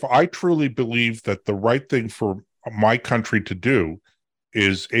 If I truly believe that the right thing for my country to do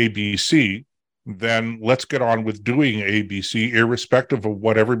is ABC, then let's get on with doing ABC, irrespective of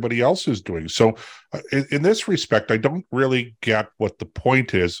what everybody else is doing. So, in this respect, I don't really get what the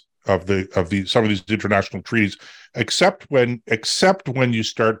point is of some of these international treaties, except when you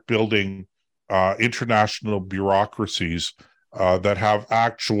start building international bureaucracies that have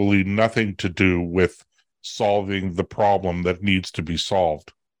actually nothing to do with solving the problem that needs to be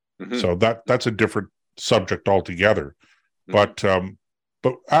solved. Mm-hmm. So that's a different subject altogether. Mm-hmm.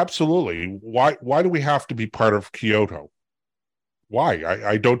 But absolutely, why do we have to be part of Kyoto? Why?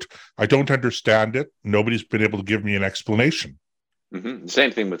 I don't understand it. Nobody's been able to give me an explanation. Mm-hmm.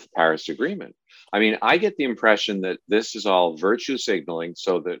 Same thing with the Paris Agreement. I mean, I get the impression that this is all virtue signaling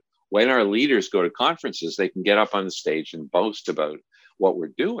so that when our leaders go to conferences, they can get up on the stage and boast about what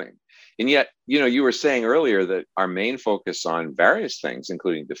we're doing. And yet, you were saying earlier that our main focus on various things,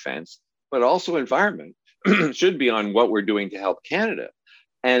 including defense, but also environment, should be on what we're doing to help Canada.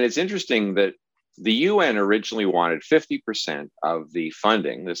 And it's interesting that the UN originally wanted 50% of the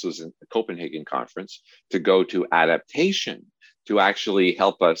funding, this was in the Copenhagen conference, to go to adaptation, to actually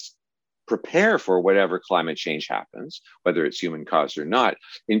help us prepare for whatever climate change happens, whether it's human caused or not.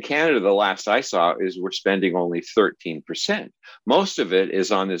 In Canada, the last I saw is we're spending only 13%. Most of it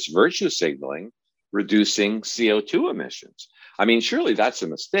is on this virtue signaling, reducing CO2 emissions. I mean, surely that's a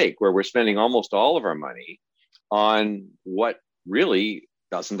mistake where we're spending almost all of our money on what really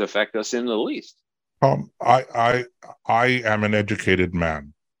doesn't affect us in the least. I am an educated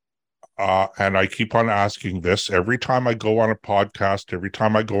man. And I keep on asking this every time I go on a podcast, every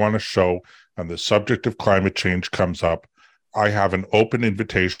time I go on a show, and the subject of climate change comes up. I have an open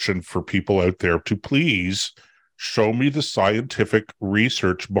invitation for people out there to please show me the scientific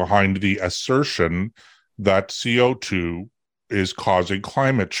research behind the assertion that CO2 is causing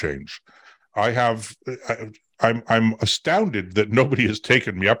climate change. I'm astounded that nobody has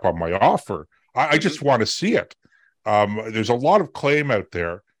taken me up on my offer. I just want to see it. There's a lot of claim out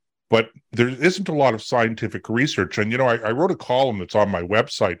there, but there isn't a lot of scientific research. And, I wrote a column that's on my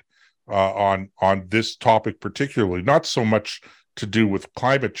website on this topic particularly, not so much to do with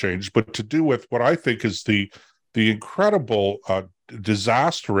climate change, but to do with what I think is the incredible,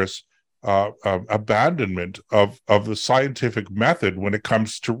 disastrous abandonment of the scientific method when it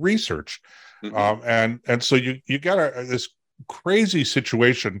comes to research. Mm-hmm. And so you get this crazy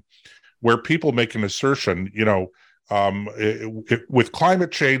situation where people make an assertion, with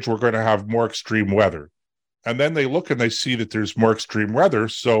climate change, we're going to have more extreme weather. And then they look and they see that there's more extreme weather.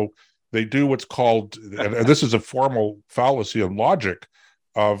 So they do what's called, and this is a formal fallacy of logic,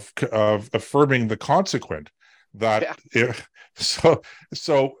 of affirming the consequent. that if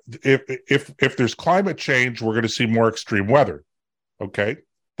there's climate change, we're going to see more extreme weather. Okay,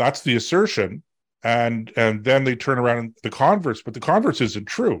 that's the assertion, and then they turn around the converse, but the converse isn't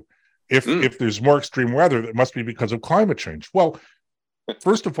true. If there's more extreme weather, that must be because of climate change. Well,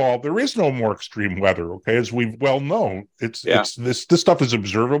 first of all, there is no more extreme weather. Okay, as we've well known, it's this stuff is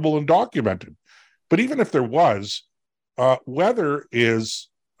observable and documented. But even if there was, weather is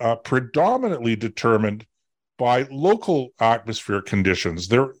predominantly determined by local atmospheric conditions.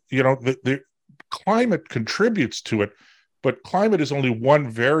 The climate contributes to it, but climate is only one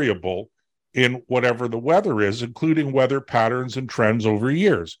variable in whatever the weather is, including weather patterns and trends over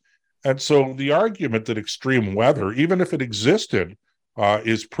years. And so the argument that extreme weather, even if it existed,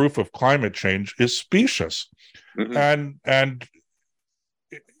 is proof of climate change is specious. Mm-hmm. And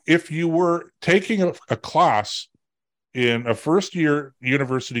if you were taking a class in a first year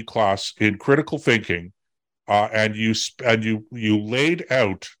university class in critical thinking, and you laid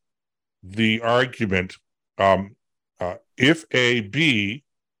out the argument, if A, B,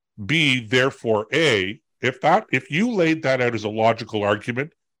 B, therefore A, if you laid that out as a logical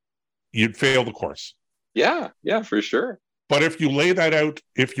argument, you'd fail the course. Yeah, for sure. But if you lay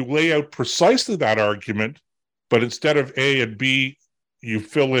out precisely that argument, but instead of A and B, you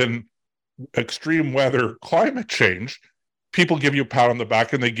fill in extreme weather, climate change, people give you a pat on the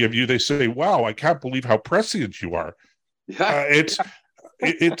back and they say, wow, I can't believe how prescient you are. Yeah.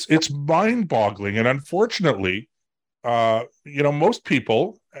 It's mind-boggling. And unfortunately, most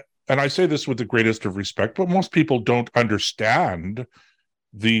people, and I say this with the greatest of respect, but most people don't understand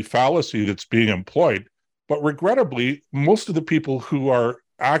the fallacy that's being employed. But regrettably, most of the people who are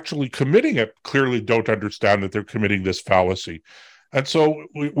actually committing it clearly don't understand that they're committing this fallacy. And so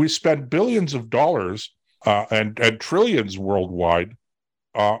we spend billions of dollars and trillions worldwide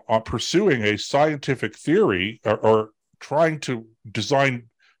on pursuing a scientific theory or trying to design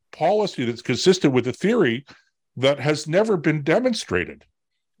policy that's consistent with a theory that has never been demonstrated.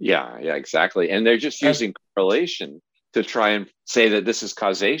 Yeah, exactly. And they're just using correlation to try and say that this is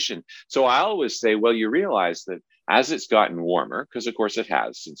causation. So I always say, well, you realize that as it's gotten warmer, because of course it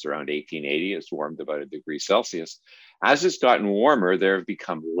has since around 1880, it's warmed about 1 degree Celsius. As it's gotten warmer, there have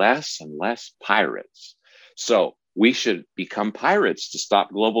become less and less pirates. So we should become pirates to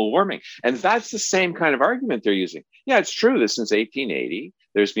stop global warming. And that's the same kind of argument they're using. Yeah, it's true that since 1880,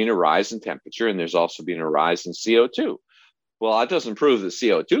 there's been a rise in temperature and there's also been a rise in CO2. Well, that doesn't prove that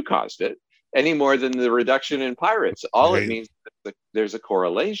CO2 caused it any more than the reduction in pirates. All it means is that there's a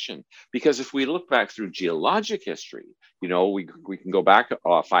correlation. Because if we look back through geologic history, we can go back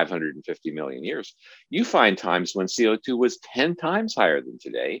 550 million years. You find times when CO2 was 10 times higher than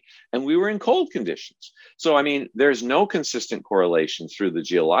today, and we were in cold conditions. So, there's no consistent correlation through the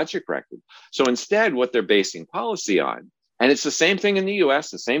geologic record. So instead, what they're basing policy on, and it's the same thing in the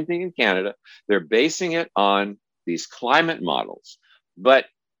US, the same thing in Canada, they're basing it on these climate models. But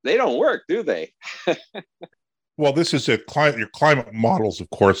they don't work, do they? Well, this is it. Your climate models, of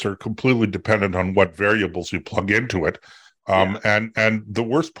course, are completely dependent on what variables you plug into it. And the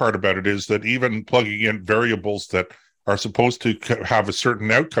worst part about it is that even plugging in variables that are supposed to have a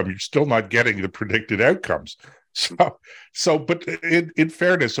certain outcome, you're still not getting the predicted outcomes. But in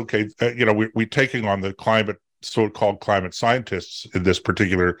fairness, okay, we're taking on the so-called climate scientists in this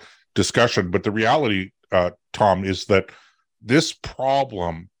particular discussion. But the reality, Tom, is that this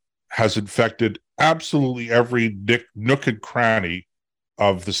problem has infected absolutely every nook and cranny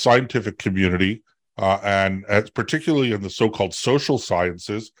of the scientific community, and particularly in the so-called social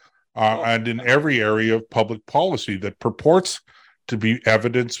sciences, and in every area of public policy that purports to be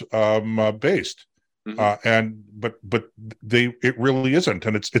evidence-based. Mm-hmm. But it really isn't,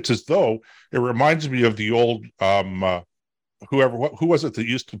 and it's as though it reminds me of the old who was it that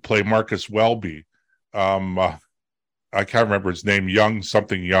used to play Marcus Welby? I can't remember his name,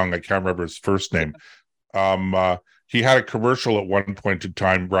 something Young. I can't remember his first name. He had a commercial at one point in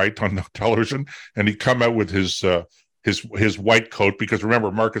time, right, on the television, and he'd come out with his white coat, because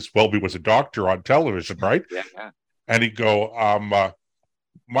remember, Marcus Welby was a doctor on television, right? Yeah. And he'd go,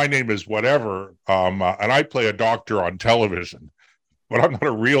 my name is whatever, and I play a doctor on television, but I'm not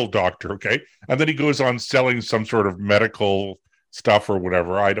a real doctor, okay? And then he goes on selling some sort of medical stuff or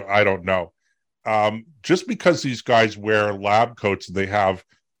whatever. I don't know. Just because these guys wear lab coats and they have,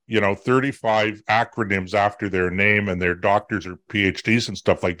 35 acronyms after their name and their doctors or PhDs and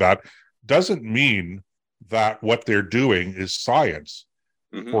stuff like that, doesn't mean that what they're doing is science.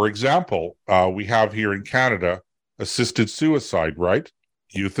 Mm-hmm. For example, we have here in Canada assisted suicide, right?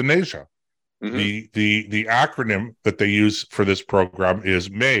 Euthanasia. Mm-hmm. The acronym that they use for this program is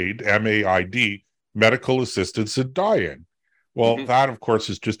MAID, MAID, medical assistance in dying. Well, that, of course,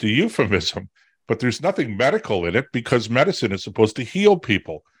 is just a euphemism, but there's nothing medical in it because medicine is supposed to heal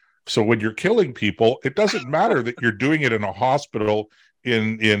people. So when you're killing people, it doesn't matter that you're doing it in a hospital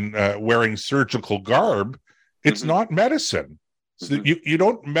in wearing surgical garb. It's not medicine. So you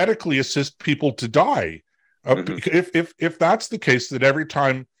don't medically assist people to die. If that's the case, that every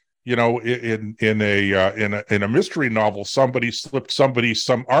time, you know, in a mystery novel, somebody slipped somebody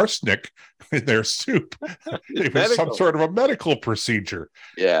some arsenic in their soup, it was some sort of a medical procedure.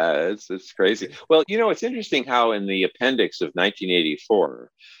 Yeah, it's crazy. Well, you know, it's interesting how in the appendix of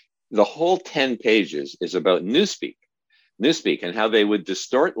 1984, the whole 10 pages is about Newspeak, and how they would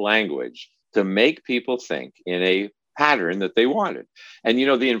distort language to make people think in a pattern that they wanted. And, you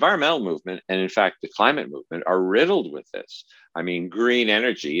know, the environmental movement, and in fact, the climate movement, are riddled with this. I mean, green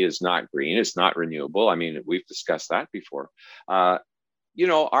energy is not green. It's not renewable. I mean, we've discussed that before. You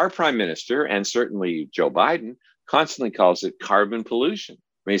know, our prime minister, and certainly Joe Biden, constantly calls it carbon pollution.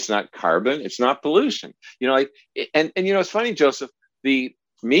 I mean, it's not carbon, it's not pollution. You know, like, and you know, it's funny, Joseph, the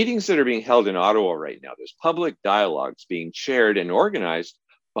meetings that are being held in Ottawa right now, there's public dialogues being chaired and organized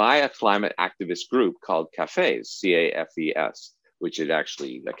by a climate activist group called CAFES, C-A-F-E-S, which it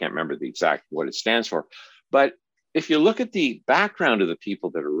actually, I can't remember the exact what it stands for. But if you look at the background of the people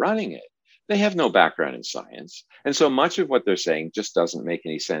that are running it, they have no background in science. And so much of what they're saying just doesn't make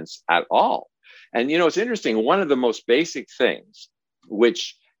any sense at all. And, you know, it's interesting. One of the most basic things,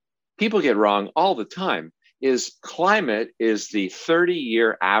 which people get wrong all the time, is climate is the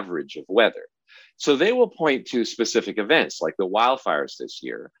 30-year average of weather. So they will point to specific events like the wildfires this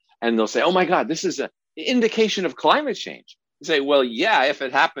year, and they'll say, oh my God, this is an indication of climate change. You say, well, yeah, if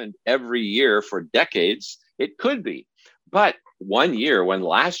it happened every year for decades, it could be. But one year, when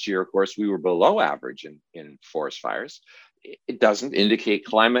last year, of course, we were below average in forest fires, it doesn't indicate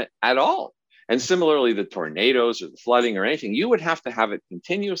climate at all. And similarly, the tornadoes or the flooding or anything, you would have to have it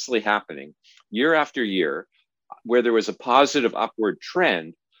continuously happening year after year, where there was a positive upward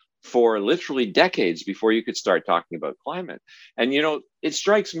trend for literally decades before you could start talking about climate. And, you know, it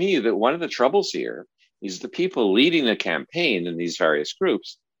strikes me that one of the troubles here is the people leading the campaign in these various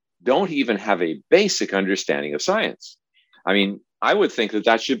groups don't even have a basic understanding of science. I mean, I would think that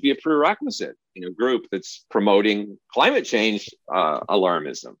that should be a prerequisite in a group that's promoting climate change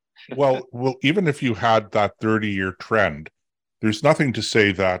alarmism. Well, even if you had that 30-year trend, there's nothing to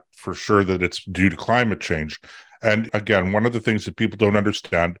say that for sure that it's due to climate change. And again, one of the things that people don't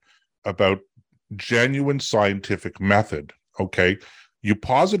understand about genuine scientific method, okay, you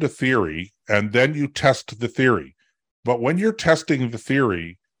posit a theory and then you test the theory. But when you're testing the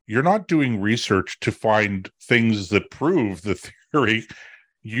theory, you're not doing research to find things that prove the theory.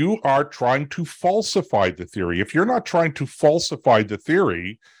 You are trying to falsify the theory. If you're not trying to falsify the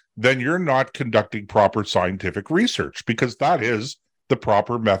theory, then you're not conducting proper scientific research, because that is the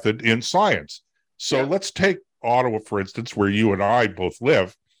proper method in science. So let's take Ottawa, for instance, where you and I both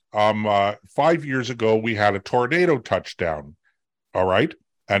live. 5 years ago, we had a tornado touchdown. All right.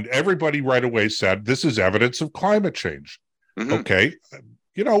 And everybody right away said, this is evidence of climate change. Okay.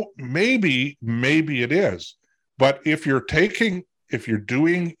 You know, maybe it is. But if you're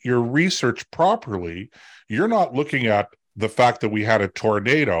doing your research properly, you're not looking at the fact that we had a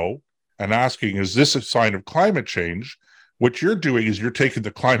tornado and asking, is this a sign of climate change? What you're doing is you're taking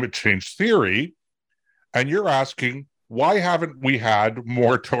the climate change theory and you're asking, why haven't we had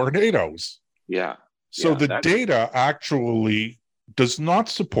more tornadoes? Yeah. So the data actually does not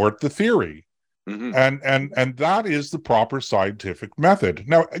support the theory. And that is the proper scientific method.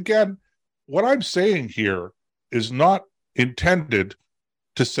 Now, again, what I'm saying here is not intended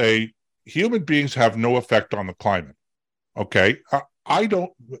to say human beings have no effect on the climate. Okay.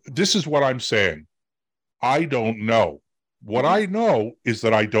 This is what I'm saying. I don't know. What I know is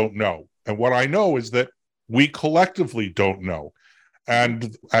that I don't know. And what I know is that we collectively don't know.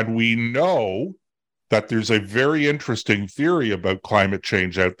 And we know that there's a very interesting theory about climate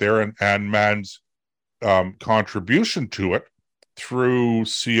change out there and man's contribution to it through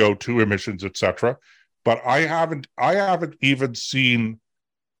CO2 emissions, etc. But I haven't even seen.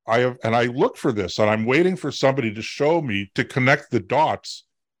 And I look for this, and I'm waiting for somebody to show me, to connect the dots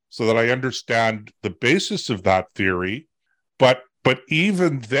so that I understand the basis of that theory. But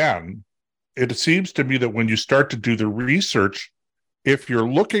even then, it seems to me that when you start to do the research, if you're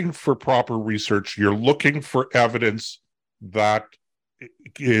looking for proper research, you're looking for evidence that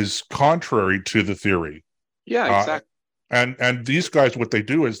is contrary to the theory. Yeah, exactly. And these guys, what they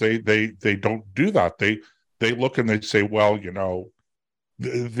do is they don't do that. They look and they say, well, you know,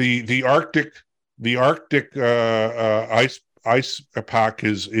 the Arctic ice pack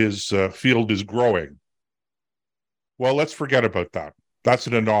field is growing. Well, let's forget about that. That's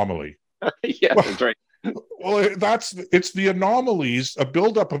an anomaly. Yeah, that's right. Well, it's the anomalies, a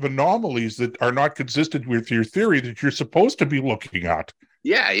buildup of anomalies that are not consistent with your theory that you're supposed to be looking at.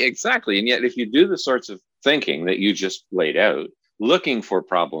 Yeah, exactly. And yet, if you do the sorts of thinking that you just laid out, looking for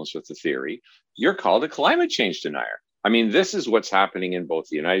problems with the theory, you're called a climate change denier. I mean, this is what's happening in both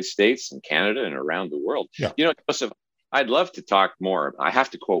the United States and Canada and around the world. Yeah. You know, Joseph, I'd love to talk more. I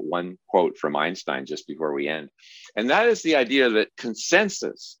have to quote one quote from Einstein just before we end. And that is the idea that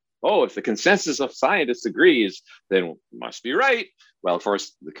consensus, if the consensus of scientists agrees, then it must be right. Well, of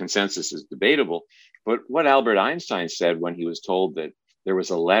course, the consensus is debatable. But what Albert Einstein said when he was told that there was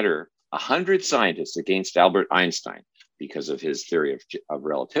a letter, 100 scientists against Albert Einstein because of his theory of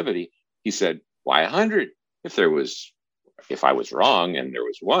relativity, he said, why 100? If I was wrong and there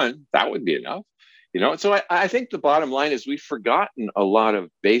was one, that would be enough. You know, so I think the bottom line is we've forgotten a lot of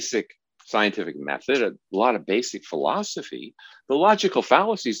basic scientific method, a lot of basic philosophy. The logical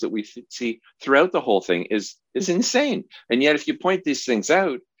fallacies that we see throughout the whole thing is insane. And yet, if you point these things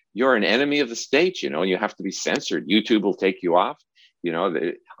out, you're an enemy of the state, you know, and you have to be censored. YouTube will take you off. You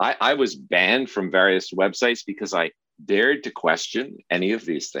know, I was banned from various websites because I dared to question any of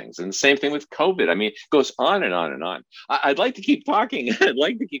these things. And the same thing with COVID. I mean, it goes on and on and on. I'd like to keep talking. I'd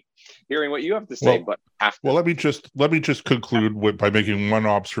like to keep hearing what you have to say, but after. Well, let me just conclude by making one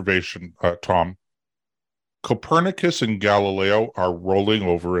observation, Tom. Copernicus and Galileo are rolling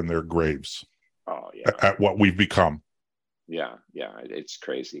over in their graves. Oh, yeah. At what we've become. Yeah, it's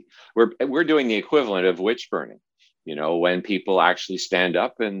crazy. We're doing the equivalent of witch burning, you know, when people actually stand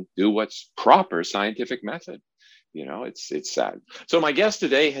up and do what's proper scientific method. You know, it's sad. So my guest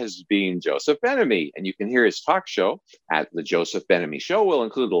today has been Joseph Ben-Ami, and you can hear his talk show at the Joseph Ben-Ami Show. We'll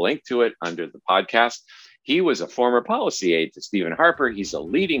include a link to it under the podcast. He was a former policy aide to Stephen Harper. He's a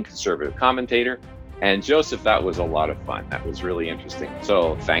leading conservative commentator. And Joseph, that was a lot of fun. That was really interesting.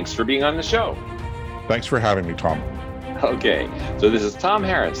 So thanks for being on the show. Thanks for having me, Tom. Okay, so this is Tom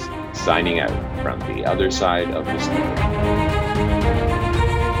Harris signing out from the other side of the studio.